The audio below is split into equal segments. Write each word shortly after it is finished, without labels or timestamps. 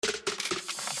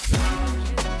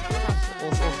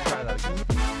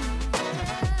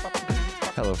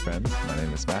friends. My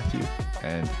name is Matthew,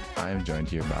 and I am joined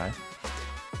here by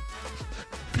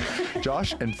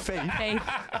Josh and Faith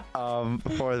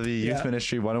for the Youth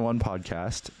Ministry 101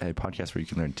 podcast, a podcast where you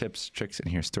can learn tips, tricks, and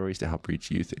hear stories to help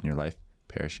reach youth in your life,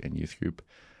 parish, and youth group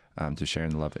to share in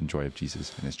the love and joy of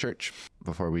Jesus and his church.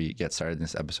 Before we get started in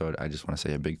this episode, I just want to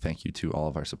say a big thank you to all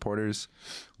of our supporters.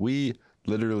 We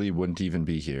literally wouldn't even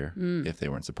be here if they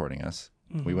weren't supporting us.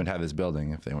 Mm-hmm. We wouldn't have this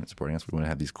building if they weren't supporting us. We wouldn't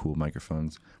have these cool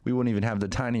microphones. We wouldn't even have the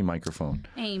tiny microphone.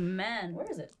 Amen. Where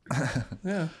is it?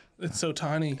 Yeah, it's so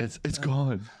tiny. It's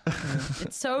gone.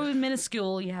 It's so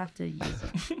minuscule, you have to use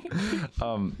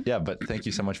it. But thank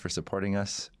you so much for supporting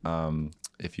us.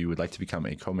 If you would like to become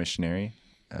a co-missionary,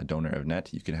 a donor of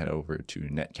NET, you can head over to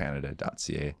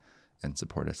netcanada.ca and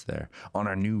support us there on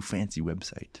our new fancy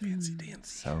website. Fancy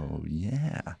dancy. So,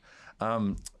 yeah.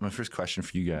 My first question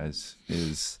for you guys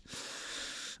is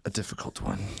a difficult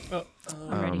one.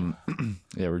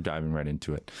 Yeah, we're diving right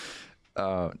into it.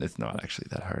 It's not actually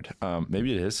that hard.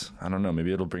 Maybe it is. I don't know.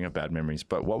 Maybe it'll bring up bad memories.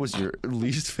 But what was your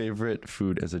least favorite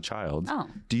food as a child? Oh.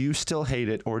 Do you still hate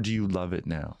it or do you love it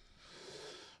now?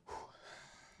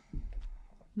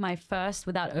 My first,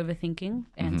 without overthinking,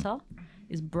 answer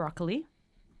is broccoli.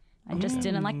 I just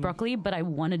didn't like broccoli, but I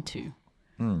wanted to.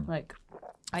 Like,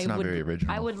 It's not very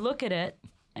original. I would look at it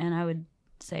and I would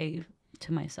say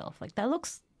to myself, like, that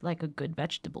looks like a good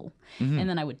vegetable. And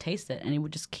then I would taste it and it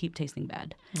would just keep tasting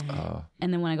bad.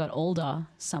 And then when I got older,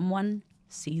 someone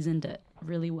seasoned it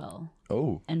really well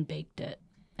and baked it.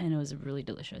 And it was really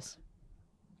delicious.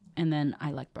 And then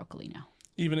I like broccoli now.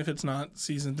 Even if it's not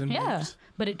seasoned and baked.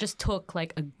 But it just took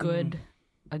like a good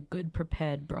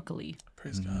prepared broccoli.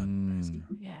 Praise God. Praise God.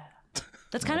 Yeah.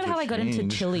 That's kind of how I got into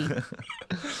chili.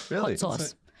 Really? Hot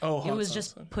sauce. Hot it was sauce.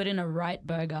 just put in a right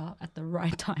burger at the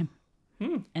right time.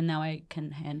 And now I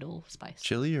can handle spice.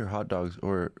 Chili or hot dogs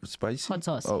or spicy? Hot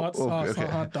sauce. Hot sauce, not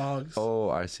hot dogs. Oh,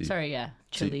 I see. Sorry, yeah.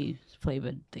 Chili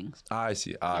flavored things. I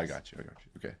see. I got you.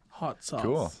 Okay. Hot sauce.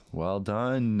 Cool. Well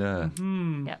done.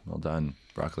 Yeah. Well done.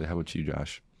 Broccoli, how about you,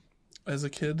 Josh? As a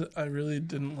kid, I really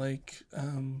didn't like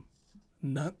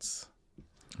nuts.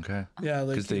 Okay. Yeah,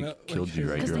 like Because they killed you,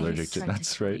 right? You're they allergic to tried to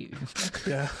nuts, kill right? you.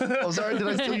 Yeah. Oh, sorry. Did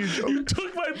I steal your joke? You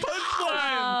took my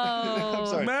punchline. I'm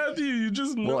sorry. Matthew, you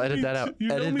just know We'll edit me that out. You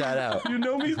know Edit me- that out. You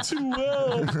know me too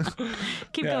well.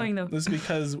 Keep going, though. That's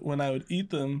because when I would eat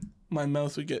them, my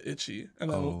mouth would get itchy,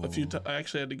 and then a few times I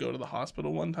actually had to go to the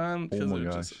hospital one time because my it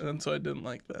gosh. just, and so I didn't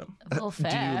like them. Well, fair.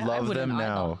 Do you I love wouldn't them either.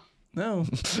 now? No,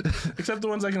 except the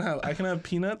ones I can have. I can have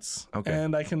peanuts, Okay.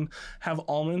 and I can have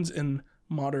almonds in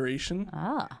moderation.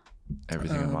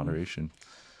 Everything in moderation.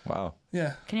 Wow.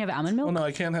 Yeah. Can you have almond milk? Well, no,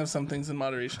 I can't have some things in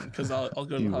moderation because I'll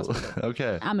go to the hospital.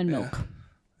 Okay. Almond milk.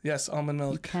 Yes, almond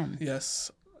milk. can.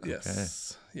 Yes.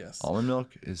 Almond milk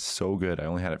is so good. I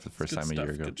only had it for the first time a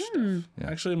year ago. Good stuff. Yeah.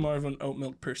 Actually, more of an oat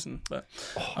milk person, but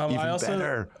Even I also,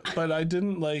 better. but I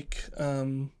didn't like.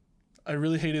 I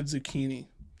really hated zucchini.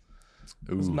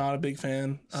 I was Ooh. not a big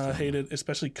fan. Hated,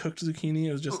 especially cooked zucchini.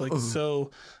 It was just like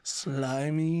so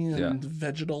slimy and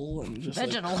vegetal and just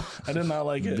Vegetal. Like, I did not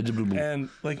like it. Vegetable. And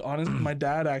like honestly, my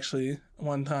dad actually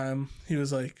one time he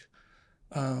was like,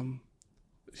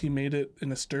 he made it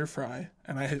in a stir fry,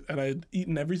 and I had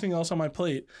eaten everything else on my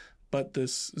plate, but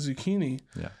this zucchini.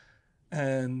 Yeah.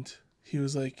 And he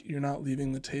was like, "You're not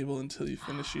leaving the table until you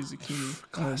finish your zucchini."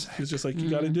 And he was just like, "You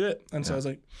got to do it." And so I was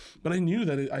like, but I knew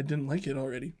that I didn't like it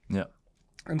already. Yeah.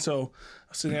 And so I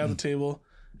was sitting at the table.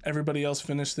 Everybody else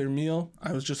finished their meal.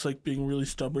 I was just like being really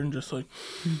stubborn, just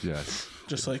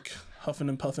like huffing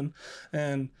and puffing.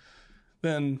 And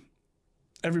then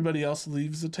everybody else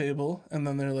leaves the table, and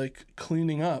then they're like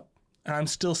cleaning up. And I'm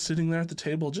still sitting there at the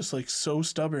table, just like so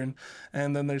stubborn.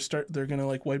 And then they're gonna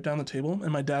like wipe down the table.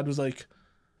 And my dad was like,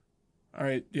 "All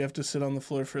right, you have to sit on the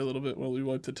floor for a little bit while we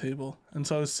wipe the table." And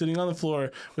so I was sitting on the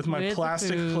floor with my With the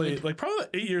plastic food. plate, like probably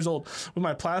 8 years old, with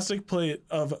my plastic plate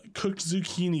of cooked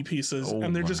zucchini pieces. Oh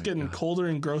And they're just my getting colder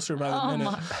and grosser by the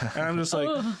minute. And I'm just like,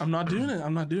 I'm not doing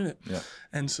it. Yeah.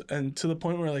 And to the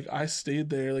point where like I stayed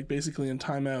there like basically in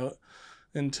timeout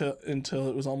until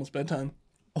it was almost bedtime.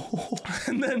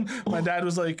 And then my dad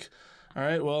was like, "All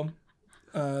right, well,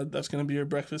 that's gonna be your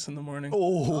breakfast in the morning."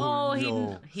 Oh,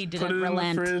 no. he Put didn't it in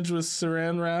relent. the fridge with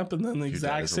saran wrap, and then the dad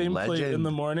exact is a same plate in legend.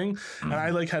 the morning. And I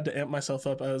like had to amp myself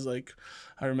up. I was like,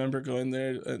 I remember going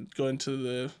there and going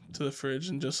to the fridge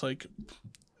and just like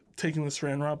taking the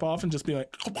saran wrap off and just being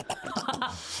like,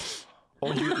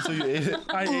 So you ate it?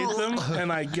 I ate them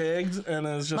and I gagged, and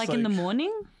it was just Like in the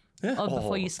morning? Yeah. Or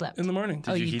before you slept? in the morning.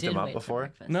 Oh, Did you heat did them up wait for before?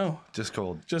 breakfast. No, Just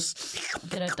cold. just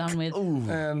Get it done with.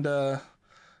 and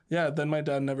Yeah, then my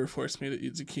dad never forced me to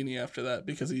eat zucchini after that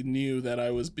because he knew that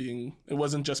I was being. It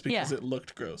wasn't just because Yeah. it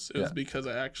looked gross. It was because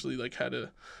I actually like had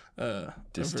a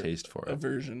Distaste for it.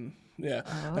 aversion. Yeah,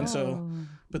 and so,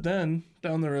 but then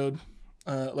down the road,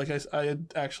 like I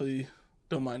actually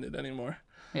don't mind it anymore.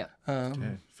 Yeah.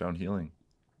 Okay. Found healing.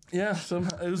 Yeah, so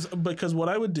it was because what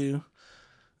I would do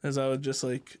is I would just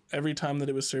like every time that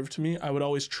it was served to me, I would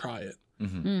always try it.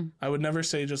 I would never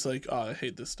say just like, oh, I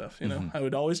hate this stuff, you know. I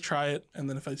would always try it, and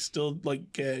then if I still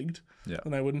like gagged,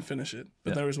 then I wouldn't finish it.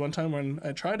 But there was one time when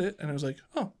I tried it, and I was like,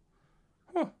 oh,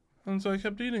 and so I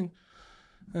kept eating,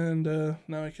 and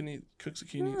now I can eat cooked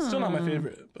zucchini. It's still not my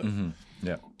favorite, but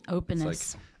Yeah.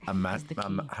 Openness. How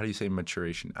do you say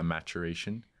maturation? A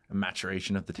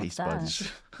maturation of the taste that?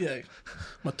 buds. yeah,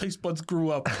 my taste buds grew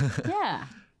up. Yeah.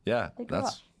 Yeah, grew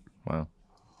that's wow.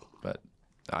 But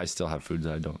I still have foods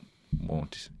I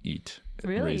won't eat.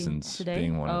 Really? Raisins Today?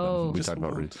 being one of Oh. them. We Just talked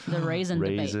about won't. The raisin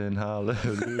debate. raisin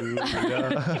hallelujah.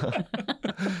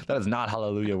 That is not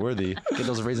hallelujah worthy. Get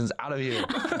those raisins out of here.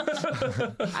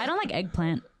 I don't like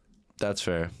eggplant. That's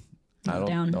fair. I don't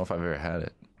down. know if I've ever had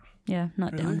it, Yeah,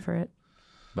 not down for it.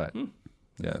 but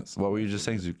yeah. What were you just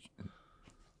saying?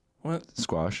 What?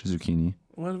 Squash, zucchini.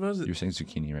 What was it? You were saying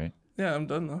zucchini, right? Yeah, I'm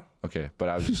done though. Okay, but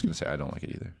I was just gonna say I don't like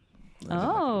it either.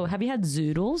 Oh, have you had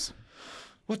zoodles?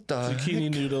 What the?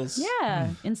 Zucchini noodles. Yeah,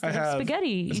 instead have. of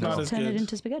spaghetti, It's you not just as turn it good.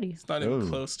 into spaghetti. It's not even Oh.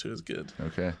 close to as good.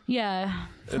 Okay. Yeah,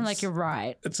 like you're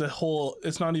right. It's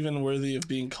it's not even worthy of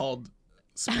being called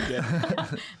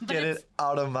spaghetti. Get it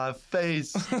out of my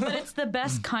face. But it's the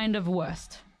best kind of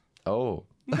worst. Oh,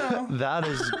 that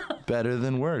is better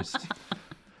than worst.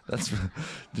 That's.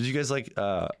 Did you guys like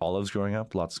olives growing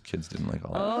up? Lots of kids didn't like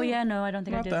olives. Oh yeah, no, I don't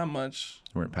think I Not did. that much,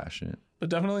 Weren't passionate. but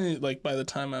definitely like by the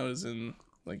time I was in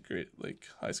like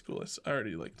high school, I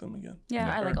already liked them again.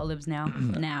 Yeah, I like olives now.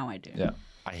 Now I do. Yeah,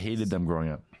 I hated them growing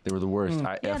up. They were the worst.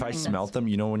 Yeah, If that I makes smelt sense. them,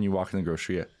 you know, when you walk in the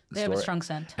grocery They have a store strong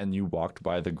scent. and you walked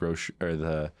by the grocery or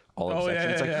the olive Oh,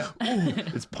 section, yeah, it's like,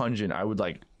 ooh, it's pungent. I would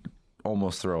like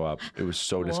almost throw up. It was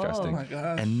so disgusting. Oh my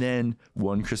gosh. And then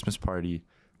one Christmas party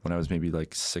when I was maybe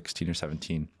like 16 or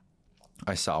 17,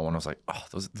 I saw one. I was like, oh,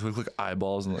 those look like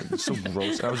eyeballs and like it's so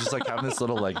gross. And I was just like having this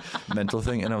little like mental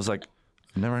thing, and I was like,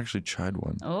 I've never actually tried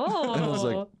one. Oh, And I was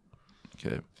like,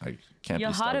 okay, I can't your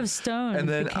be heart stubborn. of stone And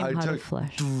then became I heart took, of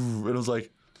flesh. and it was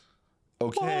like,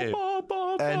 okay.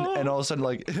 And all of a sudden,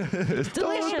 like, it's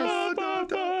Delicious.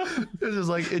 It was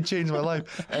like, it changed my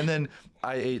life. And then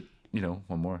I ate,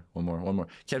 one more.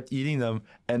 Kept eating them.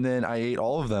 And then I ate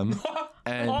all of them.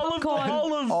 And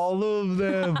all of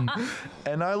them.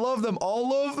 And I love them.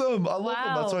 All of them. I love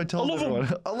them. That's what I tell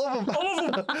everyone. I love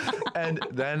them. And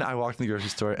then I walked in the grocery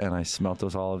store and I smelt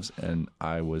those olives and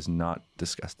I was not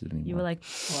disgusted anymore. You were like,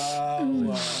 Wow. Give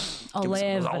me some of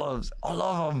those olive. olives. I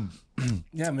love them.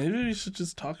 Yeah, maybe we should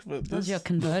just talk about That was this. your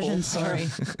conversion story.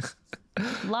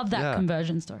 Love that Yeah.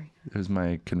 conversion story. It was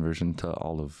my conversion to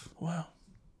olive. Wow.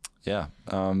 Yeah.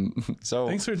 So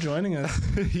Thanks for joining us.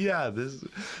 yeah,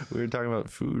 we were talking about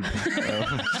food.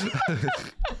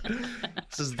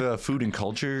 This is the food and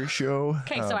culture show.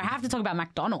 Okay, so I have to talk about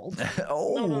McDonald's.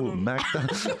 Oh,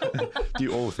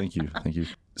 thank you.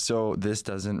 So this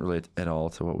doesn't relate at all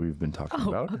to what we've been talking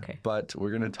about. okay. But we're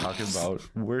going to talk about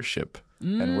worship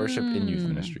and worship in youth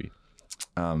ministry.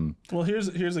 Well,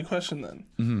 here's a question then.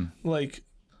 Mm-hmm. Like,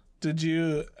 did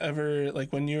you ever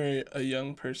like when you were a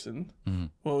young person? Mm-hmm.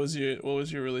 What was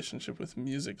your relationship with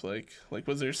music like? Like,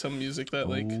 was there some music that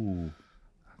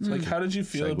like how did you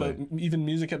feel Segue. about even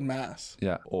music at mass?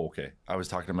 Yeah. Oh, okay. I was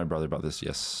talking to my brother about this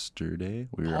yesterday.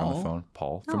 We were on the Paul? phone.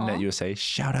 Paul from Aw. Net USA.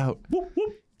 Shout out.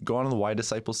 Go on the Y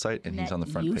Disciples site, and he's on the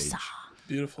front page. Net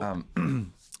Beautiful.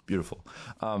 Beautiful.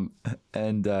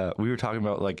 And we were talking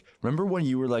about like, remember when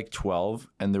you were like 12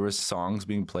 and there was songs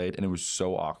being played and it was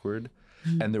so awkward,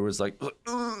 and there was like,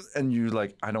 and you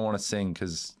like, I don't want to sing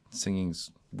because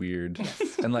singing's weird,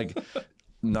 and like.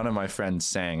 None of my friends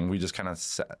sang. We just kind of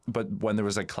sat. But when there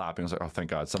was like clapping, I was like, oh,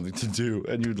 thank God, something to do.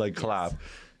 And you'd like clap.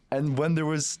 And when there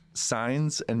was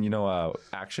signs and,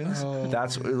 actions,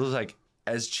 it was like,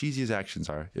 as cheesy as actions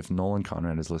are, if Nolan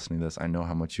Conrad is listening to this, I know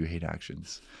how much you hate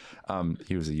actions.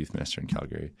 He was a youth minister in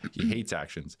Calgary. He hates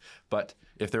actions. But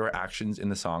if there were actions in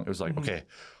the song, it was like, okay,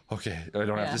 I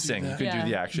don't have to sing. You can do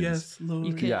the actions. Yes, Lord.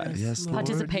 You could Yes, Lord.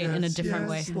 participate in a Yes, different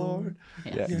yes, way. Lord.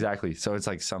 Yeah, exactly. So it's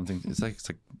like something. It's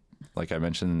like I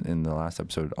mentioned in the last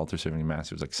episode, altar serving mass.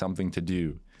 It was like something to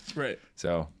do. Right.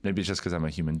 So maybe it's just because I'm a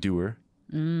human doer.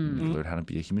 Learn how to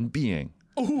be a human being.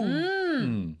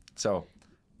 So,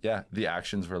 yeah, the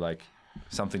actions were like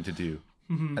something to do,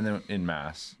 and then in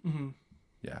mass,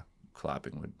 yeah,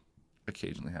 clapping would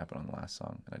occasionally happen on the last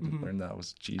song, and I didn't learn that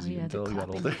was cheesy yeah, until the I got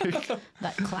older.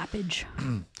 That clappage.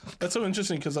 That's so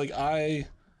interesting because like I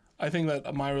think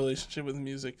that my relationship with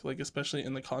music, like especially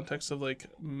in the context of like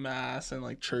mass and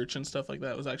like church and stuff like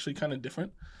that, was actually kind of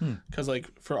different. Because like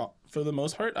for the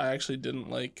most part, I actually didn't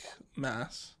like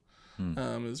mass.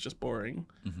 It was just boring.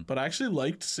 But I actually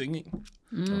liked singing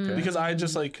Okay. because I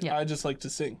just like Yeah. I just like to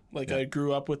sing. Like I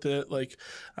grew up with it. Like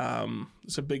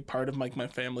it's a big part of like my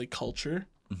family culture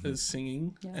is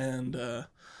singing, and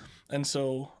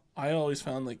so I always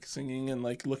found like singing and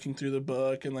like looking through the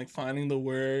book and like finding the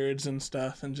words and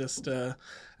stuff and just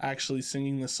actually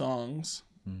singing the songs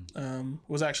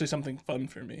was actually something fun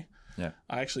for me. Yeah.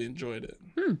 I actually enjoyed it.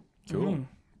 Cool.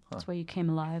 That's where you came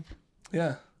alive.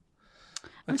 Yeah.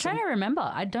 I'm trying to remember.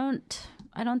 I don't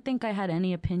think I had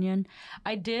any opinion.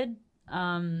 I did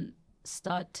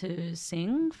start to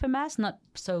sing for mass, not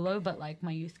solo, but like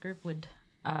my youth group would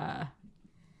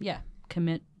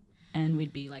commit, and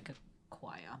we'd be like a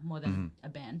choir more than a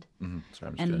band.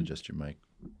 Sorry, I'm just gonna adjust your mic.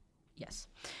 Yes.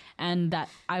 And that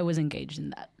I was engaged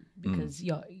in that because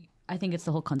I think it's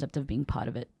the whole concept of being part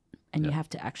of it, and you have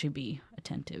to actually be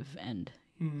attentive and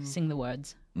sing the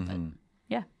words. But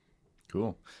yeah.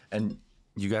 Cool. And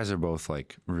you guys are both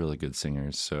like really good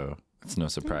singers, so it's no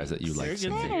surprise that you like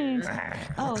singing. Thanks.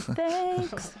 Oh,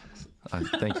 thanks.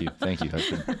 Thank you. I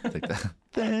can take that.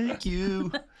 Thank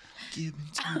you. Given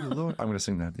to the Lord. I'm gonna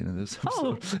sing that at the end of this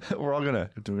episode. We're all gonna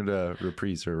do a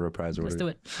reprise or reprise or Let's do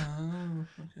it.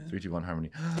 3, 2, 1 harmony.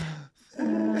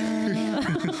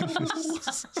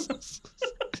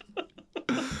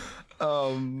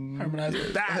 Harmonize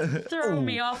with that. Throw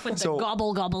me off with So- the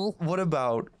gobble gobble. What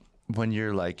about when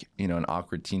you're like, an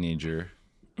awkward teenager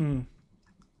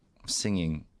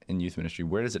singing in youth ministry?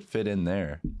 Where does it fit in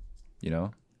there?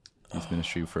 Youth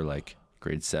ministry for like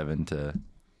grade 7 to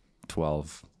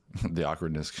 12. The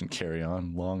awkwardness can carry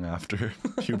on long after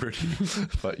puberty.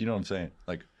 But you know what I'm saying?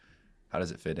 Like, how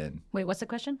does it fit in? Wait, what's the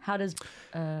question? How does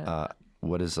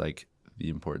What is like the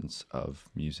importance of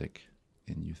music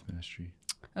in youth ministry?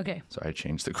 okay? So I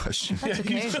changed the question. That's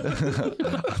okay.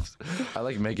 I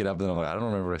like make it up, then I'm like, I don't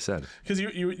remember what I said. Because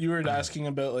you were asking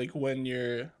about like when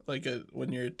you're like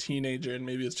when you're a teenager and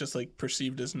maybe it's just like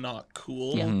perceived as not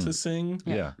cool to sing.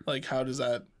 Yeah. Like how does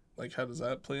that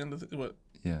play into what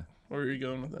Yeah. where were you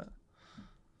going with that?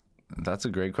 That's a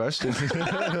great question.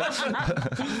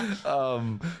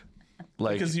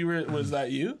 Like, Because was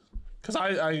that you? Because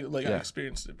I Yeah.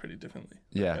 experienced it pretty differently.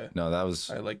 yeah, Okay. no, that was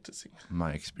I like to sing.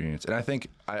 my experience. And I think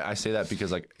I say that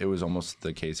because like it was almost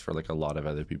the case for like a lot of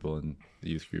other people in the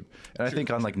youth group. And I think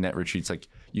on like net retreats, like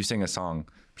you sing a song,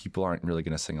 people aren't really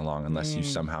going to sing along unless you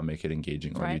somehow make it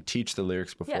engaging or you Right. teach the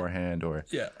lyrics beforehand or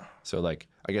Yeah. so like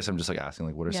I guess I'm just like asking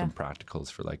like what are Yeah. some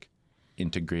practicals for like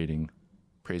integrating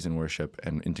praise and worship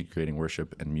and integrating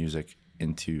worship and music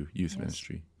into youth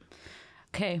ministry?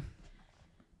 Okay.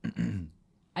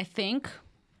 I think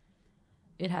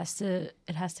it has to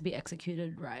be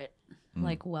executed right,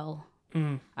 like well.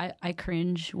 I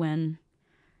cringe when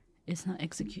it's not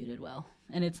executed well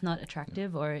and it's not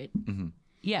attractive or it.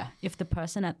 Yeah, if the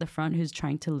person at the front who's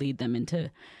trying to lead them into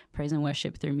praise and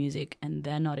worship through music and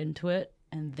they're not into it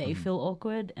and they feel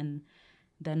awkward and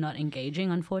they're not engaging,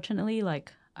 unfortunately,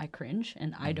 like I cringe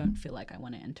and I don't feel like I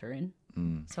want to enter in.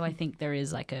 So I think there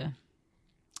is like I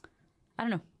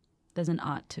don't know, there's an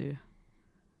art to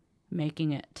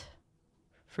making it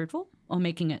fruitful or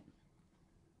making it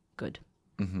good.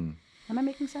 Am I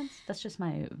making sense? That's just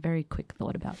my very quick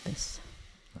thought about this.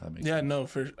 That makes Yeah, no,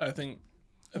 I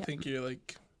think you're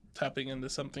like tapping into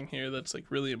something here that's like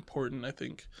really important. I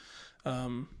think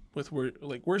with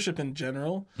worship in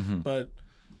general, but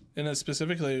in a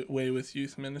specific way with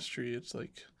youth ministry, it's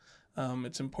like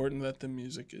it's important that the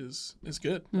music is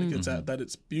good. Like it's that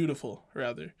it's beautiful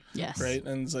rather, Yes. right?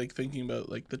 And it's like thinking about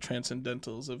like the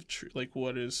transcendentals of like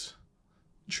what is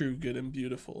true, good, and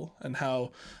beautiful, and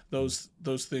how those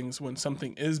things, when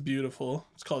something is beautiful,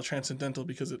 it's called transcendental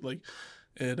because it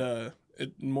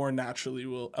more naturally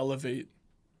will elevate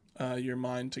your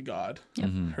mind to God,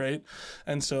 right?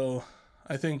 And so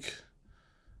I think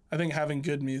having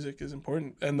good music is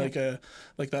important, and like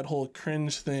that whole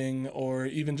cringe thing, or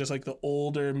even just like the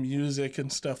older music and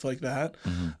stuff like that.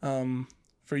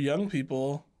 For young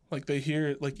people, like they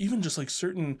hear like even just like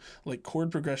certain like chord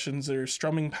progressions or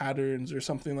strumming patterns or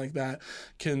something like that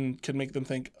can make them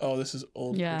think, oh, this is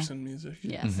old person music,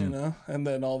 Yes. you know, and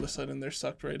then all of a sudden they're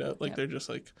sucked right out. Like they're just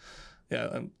like,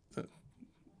 yeah.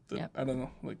 I don't know,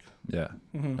 like Yeah,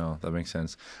 no, that makes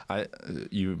sense.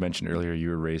 You mentioned earlier you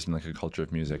were raised in like a culture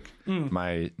of music.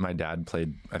 My dad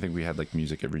played. I think we had like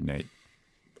music every night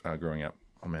growing up.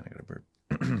 Oh man, I got a burp.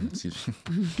 Excuse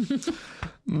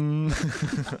me.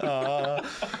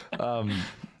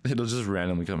 It'll just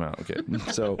randomly come out. Okay.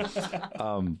 So,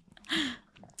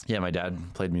 yeah, my dad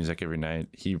played music every night.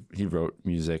 He wrote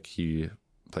music. He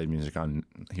played music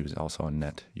he was also on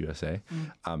Net USA.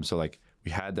 So like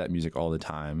we had that music all the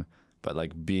time, but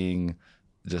like being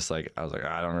just like, I was like,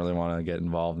 I don't really want to get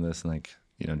involved in this. And like,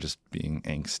 you know, just being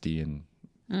angsty and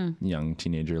young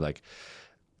teenager, like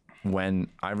when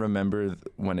I remember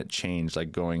when it changed,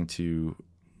 like going to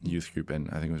youth group, and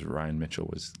I think it was Ryan Mitchell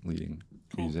was leading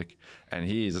music, and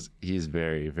he's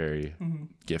very, very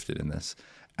gifted in this.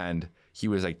 And he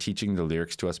was like teaching the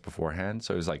lyrics to us beforehand.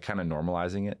 So it was like kind of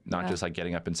normalizing it, not just like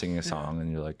getting up and singing a song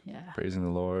and you're like praising the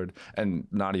Lord, and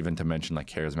not even to mention like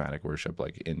charismatic worship,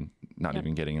 like in not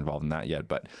even getting involved in that yet.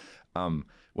 But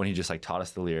when he just like taught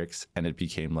us the lyrics, and it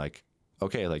became like,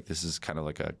 okay, like this is kind of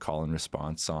like a call and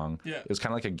response song. Yeah. It was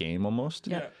kind of like a game almost.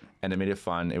 Yeah. And it made it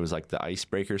fun. It was like the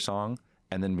icebreaker song.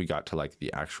 And then we got to like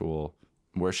the actual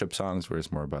worship songs where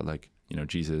it's more about like, you know,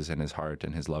 Jesus and his heart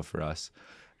and his love for us.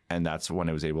 And that's when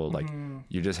it was able, like,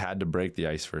 you just had to break the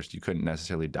ice first. You couldn't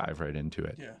necessarily dive right into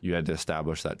it. Yeah. You had to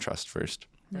establish that trust first.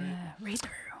 Yeah, right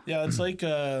through. Yeah, it's like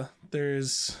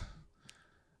there's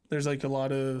like a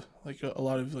lot of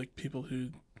like people who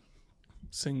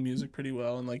sing music pretty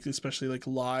well, and like especially like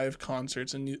live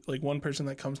concerts. And like one person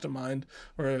that comes to mind,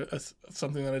 or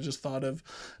something that I just thought of,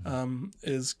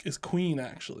 is Queen,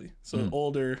 actually. So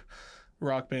older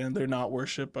rock band. They're not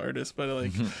worship artists, but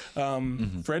like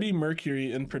Freddie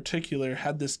Mercury in particular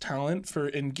had this talent for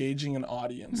engaging an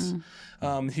audience.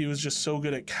 He was just so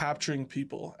good at capturing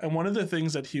people. And one of the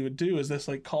things that he would do is this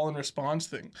like call and response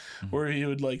thing, where he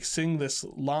would like sing this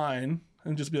line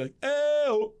and just be like,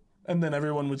 "Ayo," and then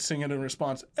everyone would sing it in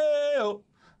response, "Ayo."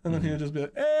 And then he would just be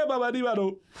like, "Eh, baba di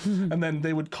bado," and then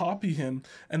they would copy him.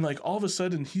 And like all of a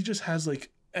sudden, he just has like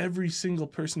every single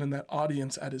person in that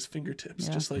audience at his fingertips.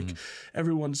 Just like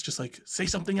everyone's just like, say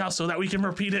something else so that we can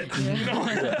repeat it. You know?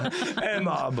 And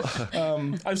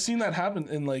I've seen that happen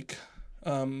in like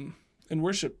in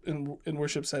worship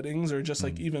settings, or just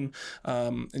like even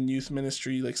in youth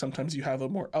ministry. Like sometimes you have a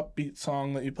more upbeat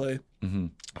song that you play.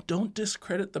 Don't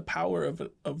discredit the power of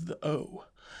the O.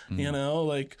 You know,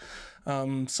 like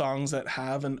songs that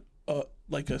have an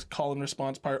like a call and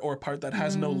response part, or a part that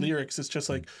has no lyrics. It's just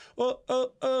like, oh,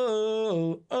 oh,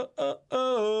 oh, oh, oh,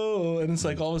 oh. And it's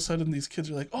like all of a sudden these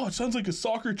kids are like, oh, it sounds like a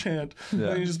soccer chant.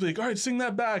 And you just be like, all right, sing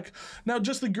that back. Now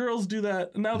just the girls do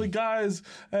that. And now the guys,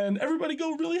 and everybody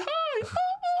go really high. Oh,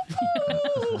 oh,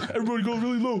 oh. Everybody go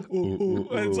really low. Oh, oh.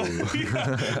 And it's like,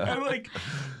 and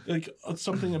like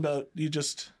something about it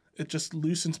just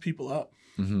loosens people up.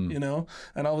 You know,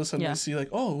 and all of a sudden they see like,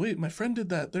 oh wait, my friend did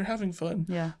that, they're having fun,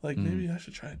 like maybe I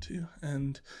should try it too.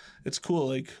 And it's cool,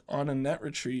 like on a Net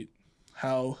retreat,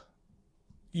 how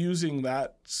using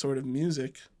that sort of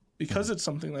music, because it's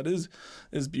something that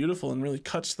is beautiful and really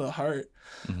cuts the heart.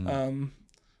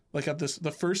 Like at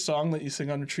the first song that you sing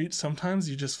on retreat, sometimes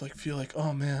you just like feel like,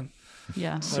 oh man,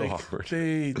 so awkward.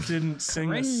 They didn't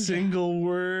sing a single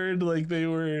word. Like they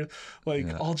were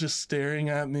like all just staring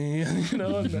at me, you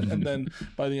know. And then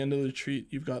by the end of the retreat,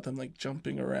 you've got them like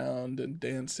jumping around and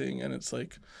dancing, and it's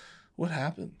like, what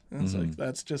happened? And it's like,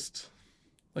 that's just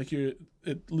like it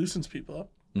loosens people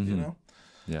up, you know.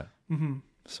 Yeah.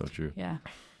 So true. Yeah.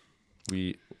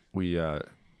 We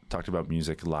talked about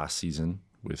music last season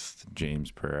with James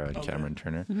Pereira and Cameron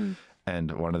Turner.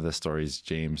 And one of the stories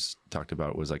James talked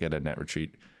about was like at a Net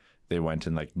retreat, they went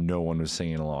and like no one was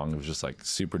singing along. It was just like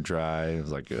super dry. It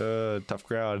was like tough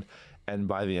crowd. And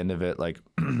by the end of it, like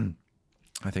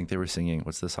I think they were singing,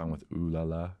 what's the song with Ooh La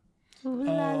La? Ooh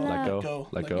La La. Let Go.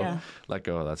 Let Go. Yeah. Let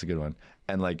Go. That's a good one.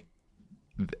 And like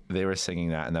they were singing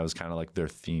that, and that was kind of like their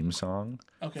theme song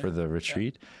for the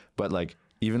retreat. But like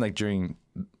even like during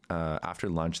after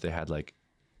lunch, they had like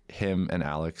him and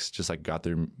Alex just like got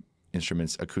their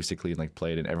instruments acoustically and like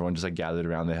played, and everyone just like gathered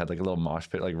around. They had like a little mosh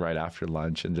pit like right after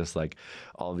lunch, and just like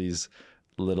all these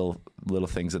little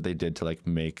things that they did to like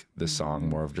make the song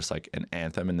more of just like an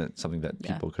anthem, and then something that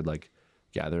people could like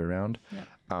gather around.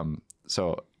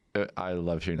 So I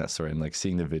love hearing that story, and like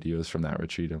seeing the videos from that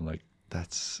retreat. I'm like,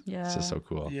 it's just so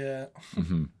cool.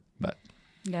 But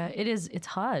it is. It's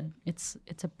hard. It's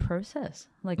a process.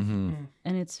 Like, and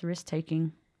it's risk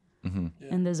taking.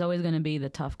 And there's always going to be the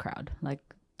tough crowd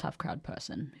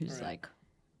person who's like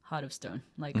heart of stone.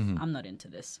 Like, I'm not into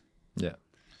this.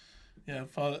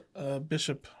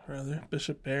 Bishop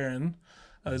Barron,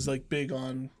 is like big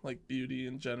on like beauty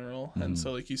in general, and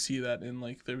so like you see that in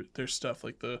like their stuff,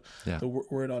 like the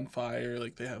Word on Fire,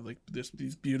 like they have like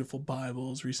these beautiful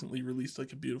Bibles, recently released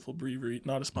like a beautiful breviary,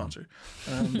 not a sponsor,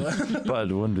 but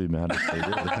it wouldn't be mad if they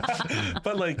did.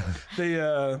 but like they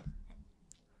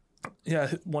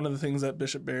one of the things that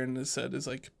Bishop Barron has said is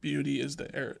like beauty is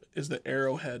the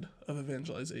arrowhead of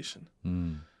evangelization,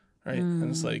 right? And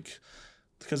it's like,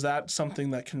 because that's something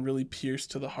that can really pierce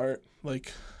to the heart,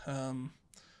 like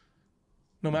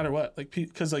no matter what, like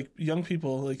because like young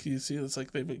people, like you see, it's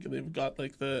like they've got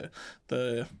like the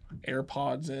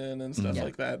AirPods in and stuff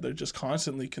like that. They're just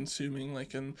constantly consuming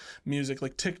like in music,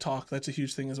 like TikTok. That's a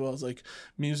huge thing as well. As like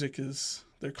music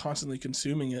they're constantly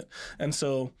consuming it, and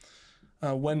so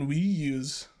when we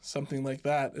use something like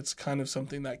that, it's kind of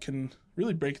something that can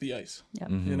really break the ice.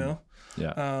 You know,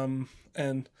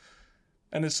 and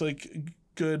it's like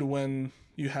good when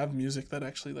you have music that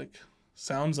actually like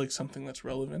sounds like something that's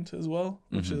relevant as well,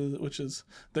 which is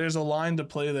there's a line to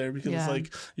play there, because it's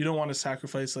like you don't want to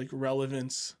sacrifice like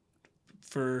relevance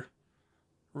for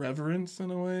reverence in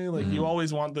a way. Like you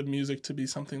always want the music to be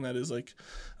something that is like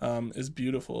is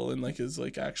beautiful and like is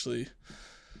like actually,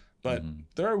 but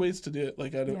there are ways to do it.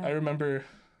 Like I remember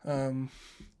it's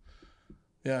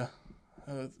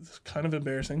kind of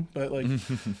embarrassing, but like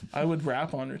I would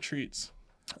rap on retreats.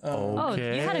 Oh,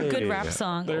 you had a good rap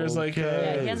song. There's like he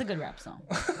has a good rap song.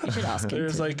 You should ask him.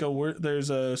 There's like there's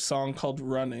a song called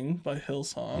 "Running" by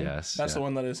Hillsong. Yes, that's the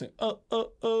one that I sing.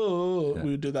 We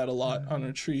would do that a lot on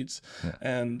retreats,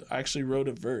 and I actually wrote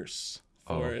a verse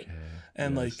for it,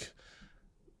 and like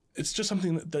it's just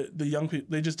something that the young people,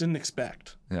 they just didn't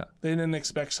expect. They didn't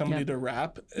expect somebody to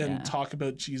rap and talk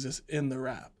about Jesus in the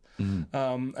rap,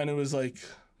 and it was like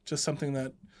just something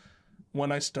that, when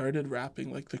I started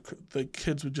rapping, like the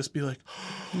kids would just be like,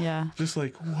 just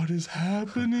like, what is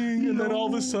happening? And then all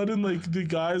of a sudden, like the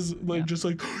guys like just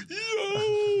like,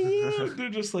 yo, they're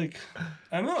just like,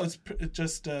 I don't know. It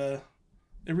just it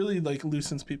really like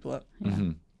loosens people up.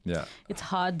 It's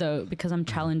hard though, because I'm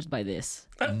challenged by this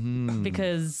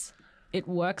because it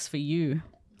works for you.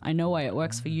 I know why it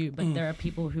works for you, but there are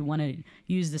people who want to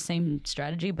use the same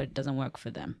strategy, but it doesn't work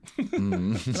for them.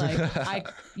 Like,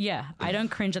 I don't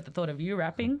cringe at the thought of you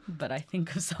rapping, but I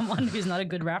think of someone who's not a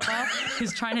good rapper,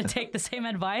 who's trying to take the same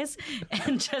advice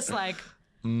and just like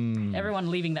everyone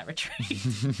leaving that retreat.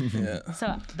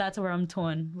 So that's where I'm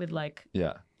torn with like.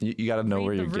 You got to know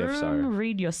where your gifts are.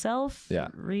 Read yourself.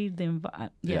 Read the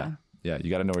environment. Yeah,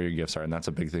 you got to know where your gifts are. And that's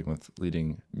a big thing with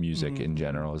leading music in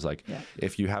general, is like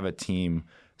if you have a team,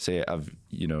 say, of,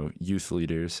 youth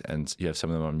leaders, and you have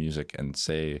some of them on music, and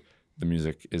say the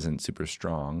music isn't super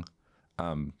strong,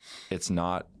 it's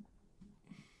not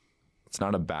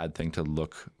a bad thing to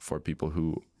look for people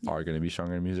who are going to be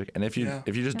stronger in music. And if you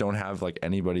just don't have like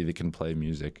anybody that can play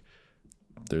music,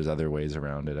 there's other ways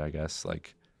around it, I guess.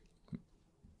 Like,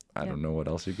 I don't know what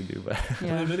else you could do, but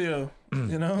play a video,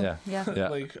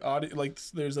 like audio, like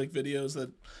there's like videos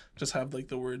that just have like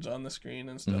the words on the screen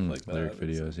and stuff like that. Lyric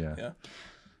videos,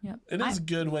 It is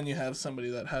good when you have somebody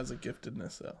that has a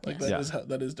giftedness, though. Like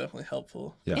that is definitely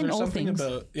helpful. In all something things.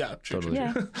 About true.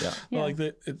 Yeah. Well, like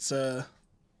it's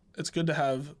good to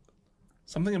have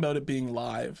something about it being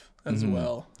live as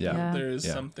well. There is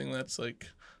something that's like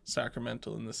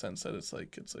sacramental in the sense that it's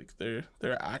like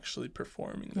they're actually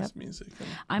performing this music.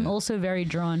 And,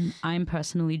 I'm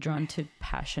personally drawn to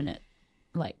passionate,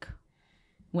 like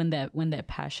when they're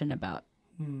passionate about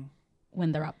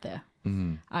when they're up there.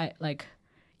 I like,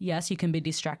 yes, you can be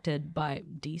distracted.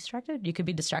 You could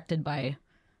be distracted by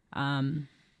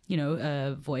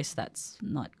a voice that's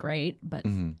not great, but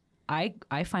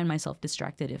I find myself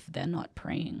distracted if they're not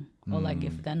praying or like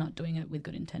if they're not doing it with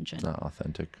good intention. Not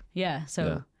authentic.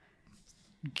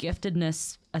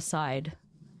 Giftedness aside,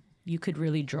 you could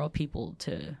really draw people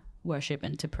to worship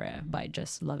and to prayer by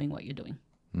just loving what you're doing.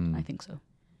 I think so.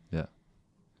 Yeah.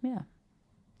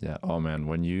 Oh man,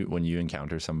 when you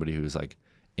encounter somebody who's like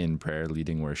in prayer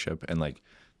leading worship, and like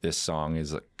this song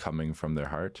is like coming from their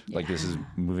heart, like this is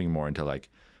moving more into like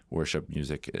worship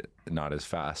music, not as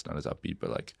fast, not as upbeat,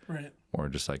 but like more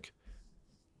just like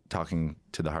talking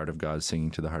to the heart of God,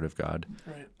 singing to the heart of God.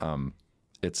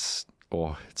 It's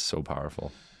so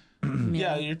powerful.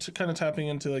 You're kind of tapping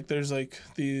into like there's like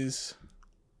these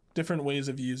different ways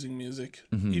of using music.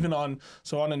 Even on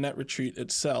a net retreat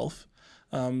itself,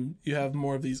 you have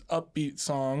more of these upbeat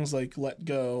songs like Let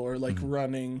Go or like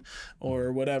Running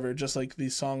or whatever, just like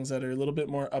these songs that are a little bit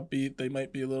more upbeat. They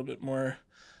might be a little bit more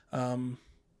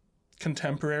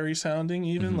contemporary sounding,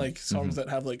 even like songs that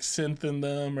have like synth in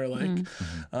them, or like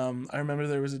I remember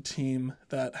there was a team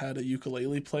that had a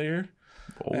ukulele player.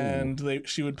 and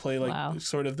she would play like Wow.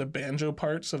 sort of the banjo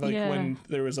parts of like Yeah. when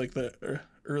there was like the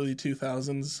early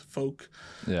 2000s folk,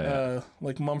 Yeah.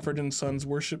 like Mumford and Sons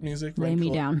worship music. Lay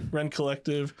Me Down. Ren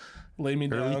Collective, Lay Me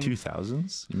Early Down.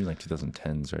 2000s? You mean like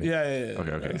 2010s, right? Yeah.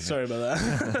 Okay. Sorry about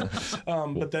that.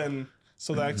 But then,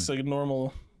 so that's like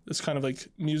normal. It's kind of like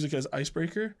music as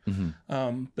icebreaker.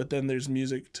 But then there's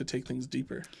music to take things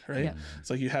deeper, right? Yeah. It's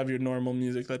like you have your normal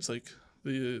music that's like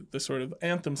the sort of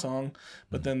anthem song,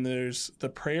 but then there's the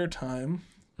prayer time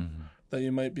that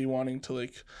you might be wanting to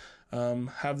like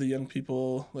have the young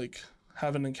people like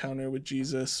have an encounter with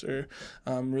Jesus, or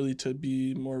really to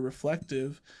be more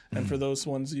reflective. And for those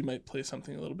ones, you might play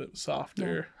something a little bit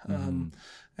softer.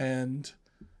 And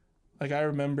like I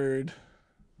remembered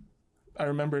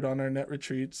on our net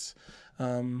retreats,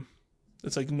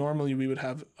 it's like normally we would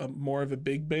have more of a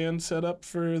big band set up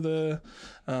for the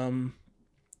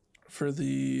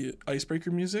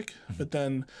icebreaker music, but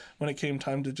then when it came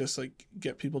time to just like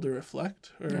get people to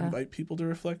reflect, or invite people to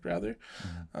reflect rather,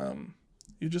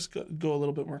 you just go a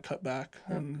little bit more cut back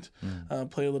and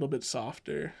play a little bit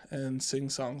softer and sing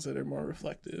songs that are more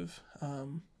reflective.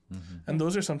 And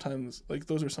those are sometimes like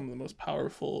those are some of the most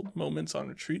powerful moments on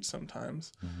retreat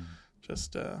sometimes.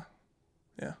 Just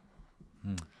Yeah.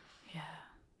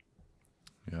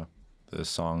 Yeah. The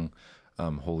song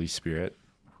Holy Spirit,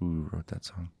 who wrote that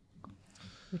song?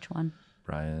 Which one?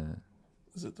 Brian.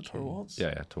 is it the Torvalds?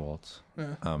 Yeah, to Waltz.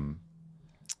 Yeah.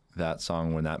 That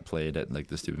song, when that played at like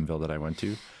the Steubenville that I went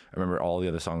to, I remember all the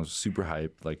other songs super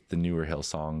hype, like the newer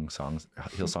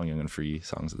Hillsong Young and Free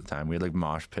songs at the time. We had like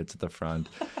mosh pits at the front.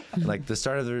 And, like the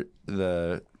start of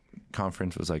the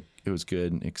conference was like, it was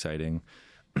good and exciting.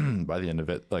 By the end of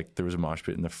it, like there was a mosh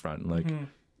pit in the front, and like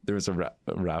there was a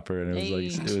rapper, and it was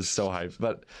like it was so hyped.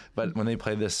 But when they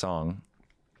played this song,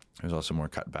 it was also more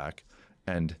cut back,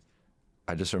 and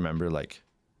I just remember like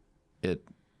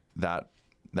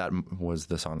that was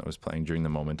the song that was playing during the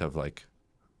moment of like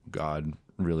God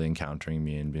really encountering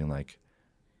me and being like,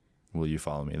 will you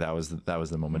follow me? That was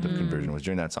the moment of conversion, was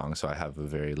during that song. So I have a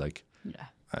very like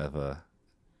I have a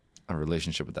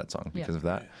relationship with that song because of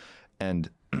that. And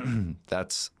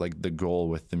that's like the goal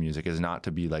with the music, is not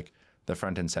to be like the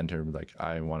front and center, like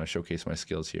I want to showcase my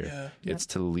skills here. It's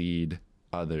to lead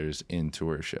others into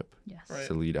worship. Yes. Right.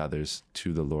 To lead others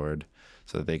to the Lord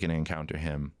so that they can encounter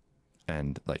him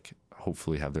and like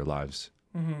hopefully have their lives,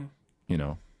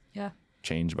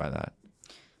 changed by that.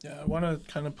 Yeah, I want to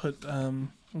kind of put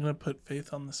I'm gonna put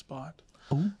Faith on the spot.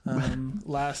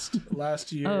 Last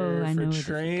year I know for where this is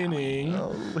training.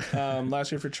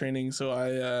 Last year for training, so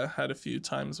I had a few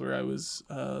times where I was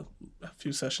a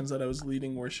few sessions that I was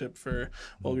leading worship for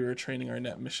while we were training our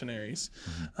net missionaries.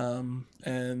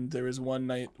 And there was one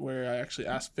night where I actually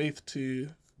asked Faith to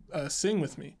sing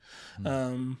with me,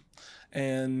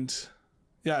 and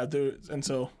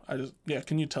so I just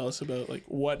can you tell us about like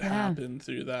what happened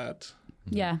through that?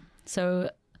 Yeah.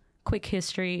 So, quick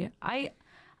history.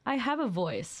 I have a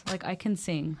voice, like I can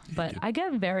sing, but I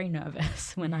get very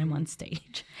nervous when I'm on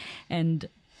stage. And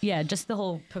yeah, just the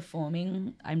whole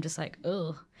performing, I'm just like,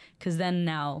 ugh. Because then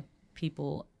now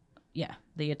people,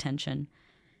 the attention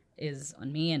is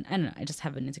on me. And I don't know, I just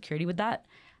have an insecurity with that.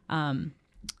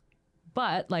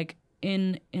 But like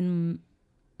in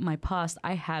my past,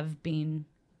 I have been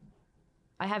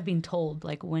told,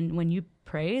 like when you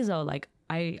praise, or like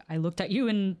I looked at you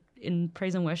in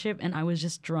praise and worship and I was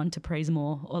just drawn to praise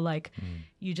more, or like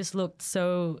you just looked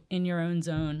so in your own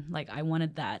zone, like I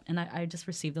wanted that. And I just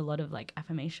received a lot of like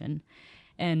affirmation,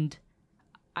 and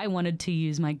I wanted to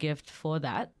use my gift for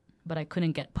that, but I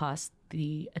couldn't get past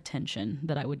the attention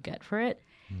that I would get for it.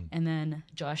 And then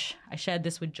Josh, I shared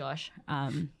this with Josh,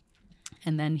 and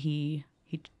then he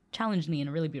challenged me in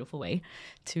a really beautiful way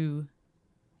to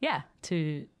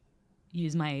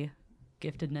use my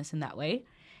giftedness in that way.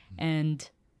 And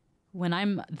when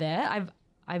I'm there,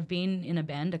 I've been in a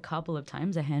band a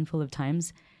handful of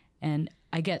times, and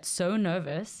I get so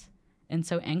nervous and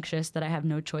so anxious that I have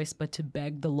no choice but to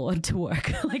beg the Lord to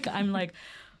work. like I'm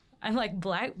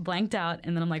blanked out,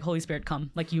 and then I'm like, Holy Spirit,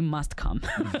 come, like you must come.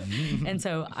 And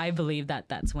so I believe that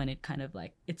that's when it kind of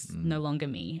like, it's no longer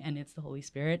me and it's the Holy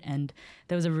Spirit. And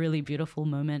there was a really beautiful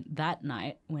moment that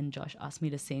night when Josh asked me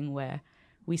to sing, where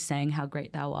we sang How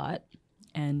Great Thou Art,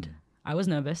 and I was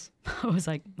nervous. I was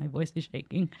like, my voice is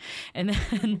shaking. And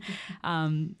then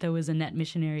there was a net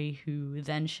missionary who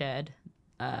then shared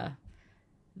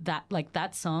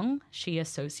that song she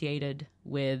associated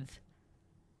with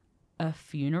a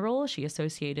funeral. She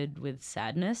associated with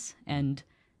sadness and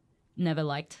never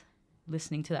liked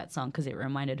listening to that song because it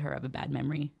reminded her of a bad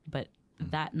memory. But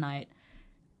that night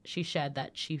she shared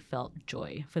that she felt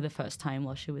joy for the first time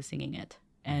while she was singing it.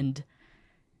 And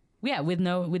yeah, with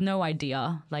no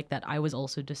idea like that I was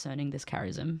also discerning this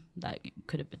charism that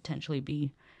could have potentially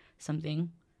be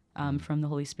something from the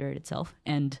Holy Spirit itself.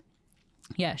 And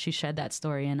yeah, she shared that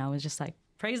story and I was just like,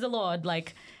 praise the Lord.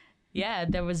 Like, yeah,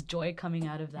 there was joy coming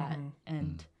out of that.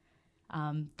 And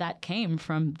that came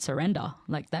from surrender.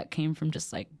 Like that came from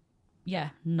just like, yeah,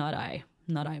 not I,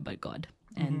 but God.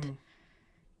 And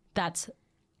that's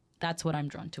what I'm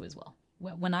drawn to as well.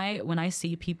 When I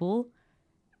see people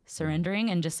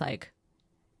surrendering and just like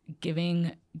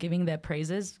giving their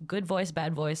praises, good voice,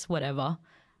 bad voice, whatever,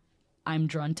 I'm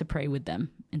drawn to pray with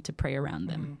them and to pray around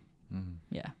them.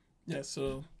 Yeah. Yeah.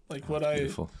 So like What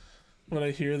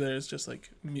I hear there is just like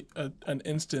an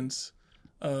instance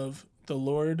of the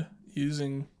Lord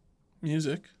using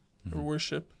music or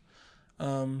worship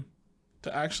to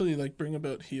actually like bring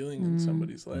about healing in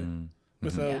somebody's life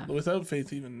without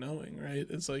faith even knowing, right?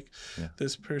 It's like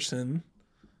this person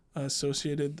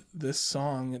associated this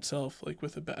song itself like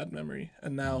with a bad memory,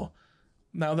 and now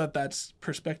that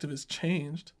perspective has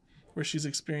changed, where she's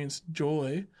experienced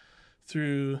joy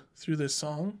through this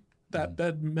song, that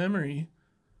bad memory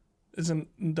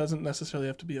doesn't necessarily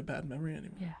have to be a bad memory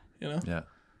anymore. Yeah. You know? Yeah.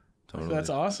 Totally. That's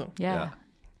awesome. Yeah.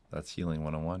 That's healing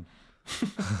 101.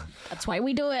 That's why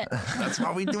we do it. That's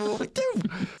why we do what we do.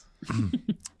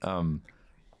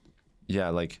 Yeah,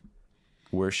 like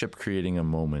worship creating a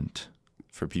moment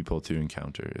for people to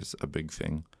encounter is a big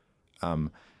thing.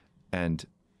 And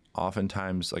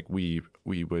oftentimes like we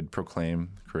would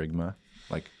proclaim charisma,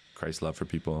 like Christ's love for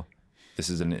people. This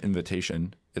is an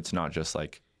invitation. It's not just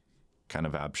like kind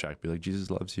of abstract, be like,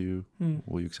 Jesus loves you.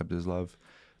 Will you accept his love?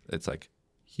 It's like,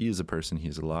 he is a person.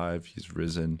 He's alive. He's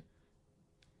risen.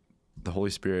 The Holy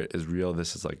Spirit is real.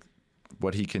 This is like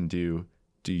what he can do.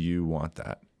 Do you want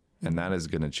that? And that is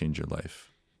going to change your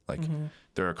life. Like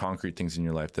there are concrete things in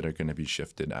your life that are going to be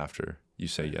shifted after you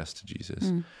say yes to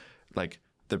Jesus. Like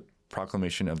the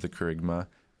proclamation of the charisma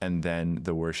and then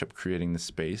the worship creating the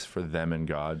space for them and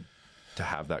God to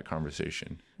have that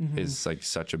conversation is like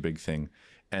such a big thing.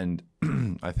 And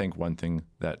I think one thing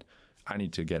that I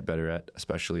need to get better at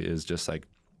especially is just like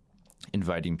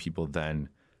inviting people then,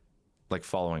 like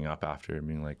following up after and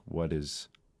being like, what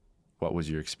was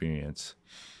your experience?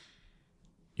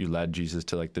 You led Jesus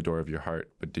to like the door of your heart,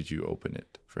 but did you open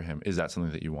it for him? Is that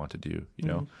something that you want to do? You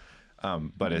know?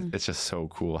 But it's just so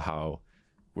cool how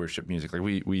worship music, like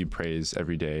we praise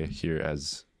every day here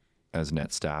as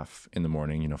Net staff in the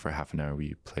morning, you know, for half an hour,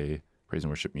 we play praise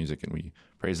and worship music and we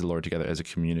praise the Lord together as a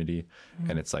community.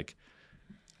 And it's like,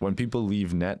 when people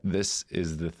leave Net, this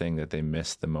is the thing that they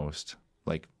miss the most,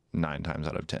 like 9 times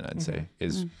out of 10, I'd say,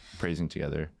 is praising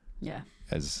together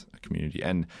as a community.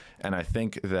 And I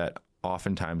think that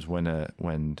oftentimes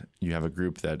when you have a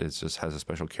group that is just has a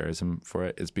special charism for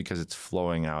it, it's because it's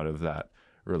flowing out of that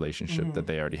relationship that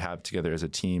they already have together as a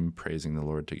team, praising the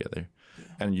Lord together.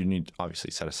 And you need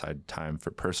obviously set aside time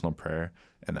for personal prayer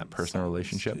and that personal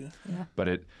relationship.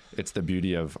 But it's the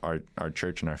beauty of our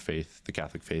church and our faith, the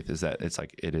Catholic faith, is that it's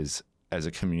like it is as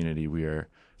a community we are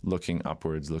looking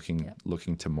upwards,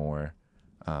 looking to more,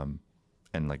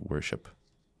 and like worship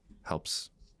helps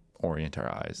orient our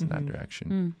eyes in that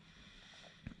direction.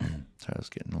 Sorry, I was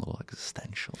getting a little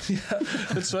existential.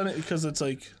 It's funny because it's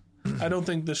like I don't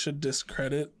think this should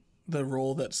discredit the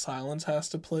role that silence has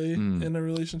to play in a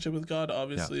relationship with God.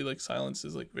 Obviously, like silence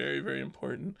is like very, very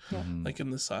important. Like in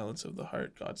the silence of the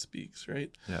heart, God speaks,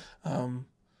 right?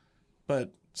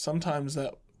 But sometimes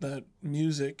that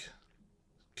music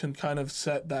can kind of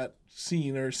set that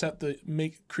scene or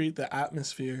create the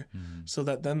atmosphere so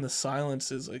that then the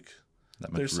silence is like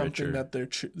there's something that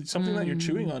something that you're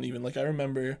chewing on. Even like I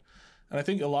remember, and I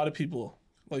think a lot of people,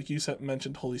 like you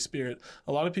mentioned Holy Spirit,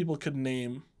 a lot of people could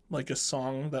name like a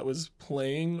song that was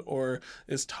playing or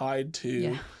is tied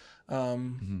to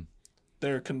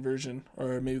their conversion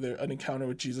or maybe an encounter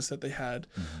with Jesus that they had.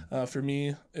 For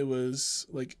me, it was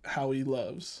like How He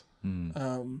Loves.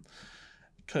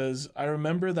 Because I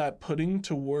remember that putting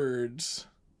to words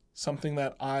something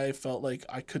that I felt like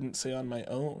I couldn't say on my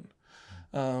own.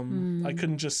 I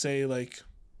couldn't just say like,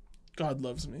 God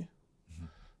loves me.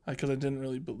 Because I didn't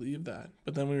really believe that.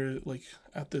 But then we were like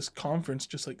at this conference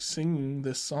just like singing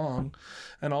this song,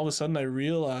 and all of a sudden I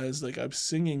realized like I'm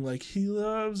singing like He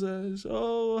loves us,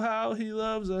 oh how He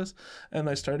loves us, and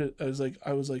I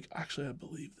was like actually I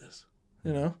believe this,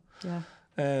 you know? Yeah.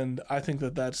 And I think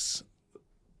that's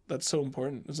so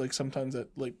important. It's like sometimes that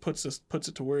like puts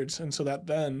it to words, and so that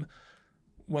then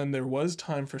when there was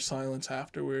time for silence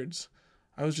afterwards,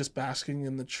 I was just basking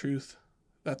in the truth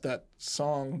that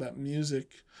song, that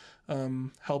music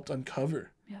helped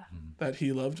uncover that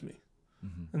He loved me.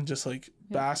 and just like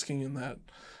basking in that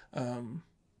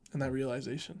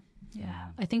realization. Yeah.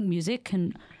 I think music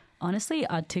can honestly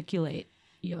articulate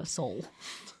your soul.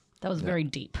 That was very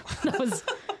deep.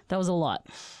 That was a lot.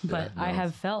 But I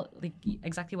have felt like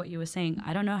exactly what you were saying.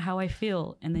 I don't know how I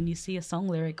feel. And then you see a song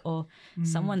lyric or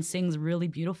someone sings really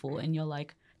beautiful and you're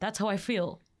like, that's how I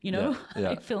feel. You know,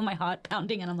 I feel my heart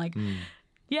pounding and I'm like,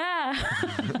 yeah.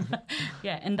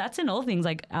 Yeah. And that's in all things.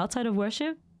 Like outside of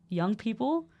worship, young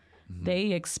people,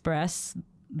 they express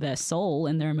their soul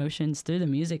and their emotions through the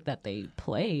music that they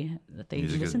play, that they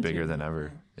Music is listen bigger to. than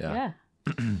ever. Yeah.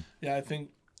 Yeah, I think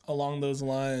along those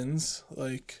lines,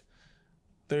 like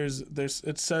there's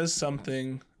it says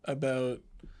something about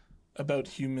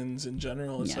humans in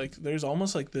general. It's like there's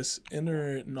almost like this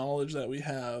inner knowledge that we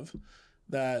have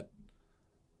that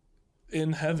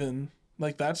in heaven,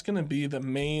 like that's going to be the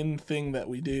main thing that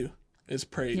we do is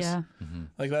praise. Yeah.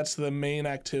 Like that's the main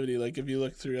activity. Like if you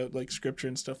look through like scripture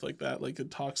and stuff like that, like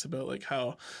it talks about like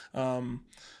how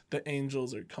the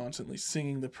angels are constantly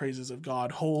singing the praises of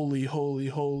God, holy, holy,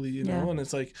 holy, you know? And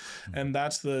it's like, and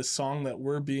that's the song that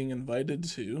we're being invited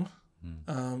to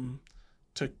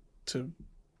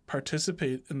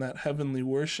participate in that heavenly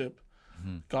worship,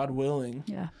 God willing.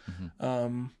 Yeah.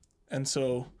 And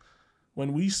so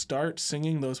when we start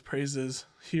singing those praises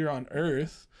here on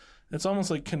earth, it's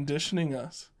almost like conditioning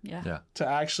us to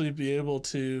actually be able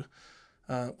to,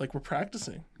 like we're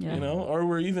practicing, you know, or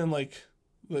we're even like,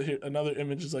 another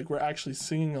image is like we're actually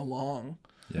singing along.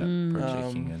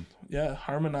 Partaking in. Yeah,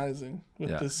 harmonizing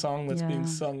with this song that's being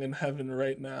sung in heaven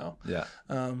right now.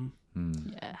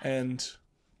 And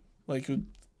like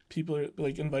people are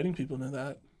like inviting people into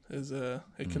that is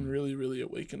it can really, really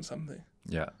awaken something.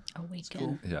 Awaken.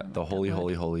 Cool. The holy,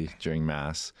 holy, holy during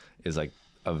Mass is like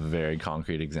a very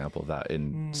concrete example of that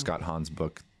in Scott Hahn's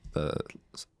book, The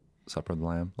Supper of the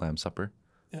Lamb, Lamb's Supper.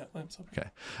 Yeah, Lamb's Supper. Okay.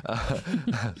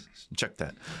 Check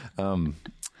that.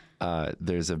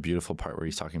 There's a beautiful part where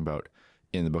he's talking about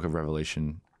in the book of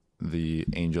Revelation, the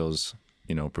angels,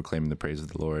 you know, proclaiming the praise of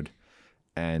the Lord,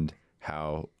 and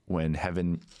how when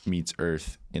heaven meets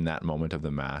earth in that moment of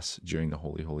the Mass during the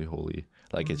holy, holy, holy,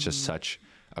 like it's just such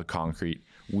a concrete,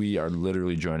 we are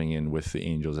literally joining in with the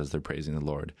angels as they're praising the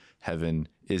Lord. Heaven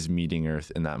is meeting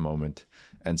earth in that moment.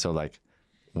 And so like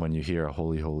when you hear a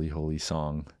holy, holy, holy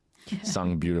song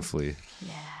sung beautifully,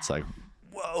 it's like,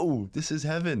 whoa, this is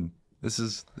heaven. This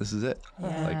is it.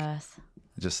 Like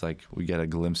just like we get a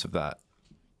glimpse of that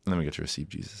and then we get to receive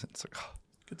Jesus. And it's like,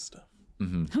 good stuff.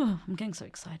 I'm getting so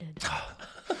excited.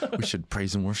 We should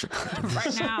praise and worship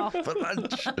Right now. for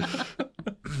lunch.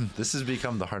 This has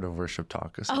become the Heart of Worship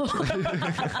talk. Essentially.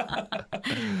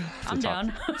 I'm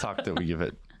down. Talk that we give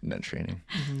at net training.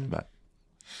 But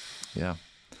yeah.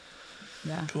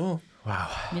 Cool.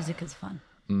 Wow. Music is fun.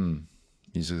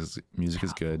 Music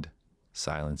is good.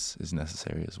 Silence is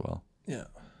necessary as well. Yeah.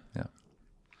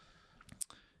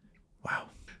 Wow.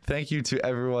 Thank you to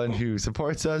everyone who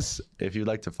supports us. If you'd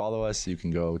like to follow us, you can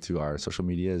go to our social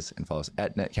medias and follow us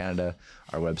at Net Canada.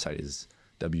 Our website is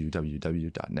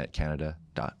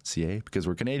www.netcanada.ca because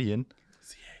we're Canadian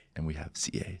and we have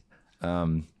CA.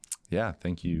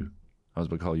 Thank you. I was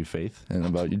about to call you Faith and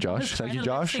about you, Josh. Thank you,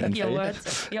 Josh. And your Faith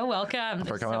words. You're welcome.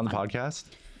 for coming on the podcast.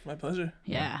 My pleasure.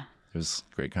 Yeah. It was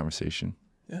a great conversation.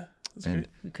 Yeah. That's And great.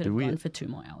 We could have gone for 2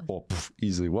 more hours. well,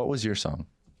 easily. What was your song?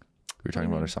 We were talking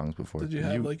about our songs before. Did you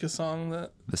have like a song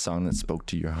that? the song that spoke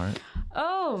to your heart?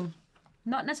 Oh,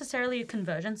 not necessarily a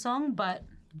conversion song, but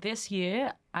this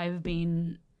year I've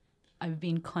been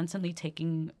constantly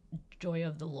taking joy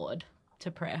of the Lord to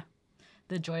prayer.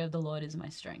 The joy of the Lord is my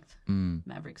strength.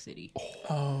 Maverick City.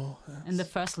 Oh. And the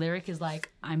first lyric is like,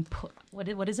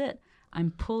 what is it? I'm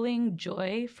pulling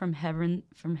joy from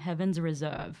heaven's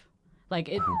reserve. Like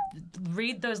it,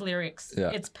 read those lyrics.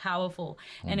 Yeah. It's powerful.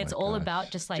 And it's all about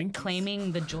just like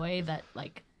claiming the joy that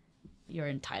like you're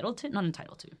entitled to, not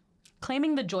entitled to.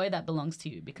 Claiming the joy that belongs to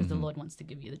you because the Lord wants to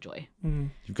give you the joy.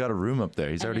 You've got a room up there.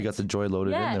 He's already got the joy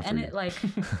loaded in there for and you. it like,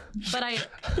 but I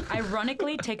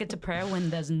ironically take it to prayer when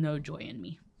there's no joy in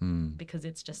me because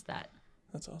it's just that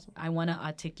That's awesome. I want to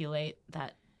articulate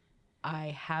that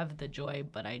I have the joy,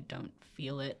 but I don't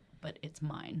feel it, but it's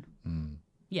mine.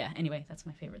 Yeah, anyway, that's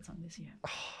my favorite song this year.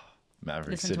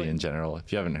 Maverick Listen to City it. in general.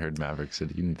 If you haven't heard Maverick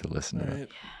City, you need to listen to All it. right.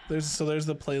 There's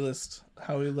the playlist.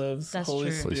 How he loves That's Holy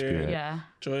true. Spirit. Holy Spirit. Yeah.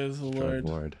 Joy of the Joy Lord. of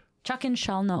the Lord. Chuck and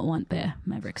Shall Not Want there,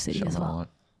 Maverick City as Shall well. not,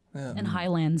 Yeah. And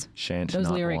Highlands. shan't Those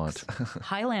not lyrics. want.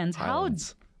 Highlands.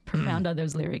 Highlands. How profound are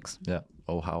those lyrics? Yeah.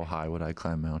 Oh, how high would I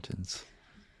climb mountains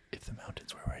if the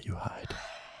mountains were where you hide?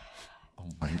 Oh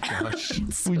my gosh.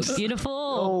 So beautiful.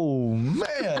 Oh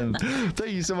man.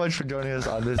 Thank you so much for joining us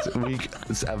on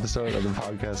this episode of the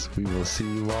podcast. We will see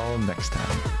you all next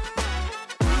time.